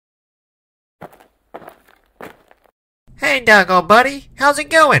Hey, Doug, old buddy. How's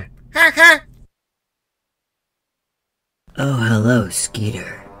it going? Ha ha! Oh, hello,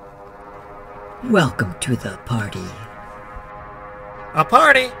 Skeeter. Welcome to the party. A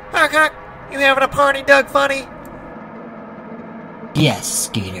party? Ha ha! You having a party, Doug Funny? Yes,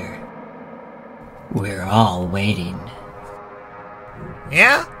 Skeeter. We're all waiting.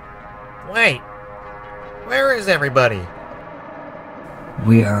 Yeah? Wait. Where is everybody?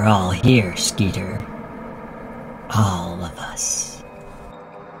 We are all here, Skeeter. All of us.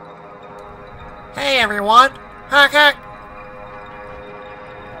 Hey, everyone. Ha ha!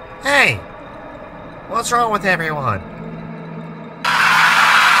 Hey! What's wrong with everyone?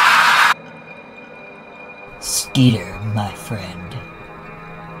 Skeeter, my friend.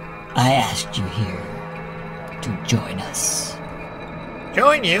 I asked you here to join us.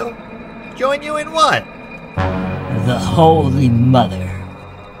 Join you? Join you in what? The Holy Mother.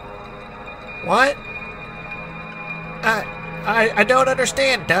 What? I don't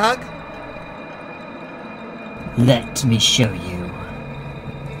understand, Doug. Let me show you.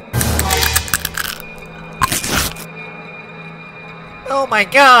 Oh my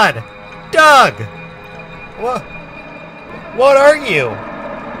god! Doug! What are you?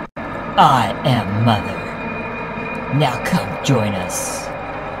 I am Mother. Now come join us.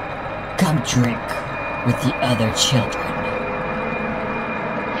 Come drink with the other children.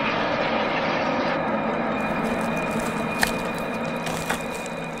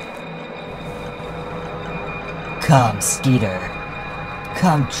 Come, Skeeter.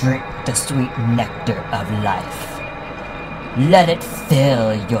 Come drink the sweet nectar of life. Let it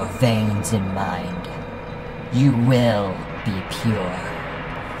fill your veins and mind. You will be pure.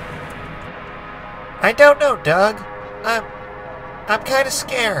 I don't know, Doug. I'm kinda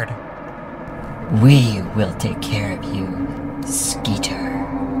scared. We will take care of you, Skeeter.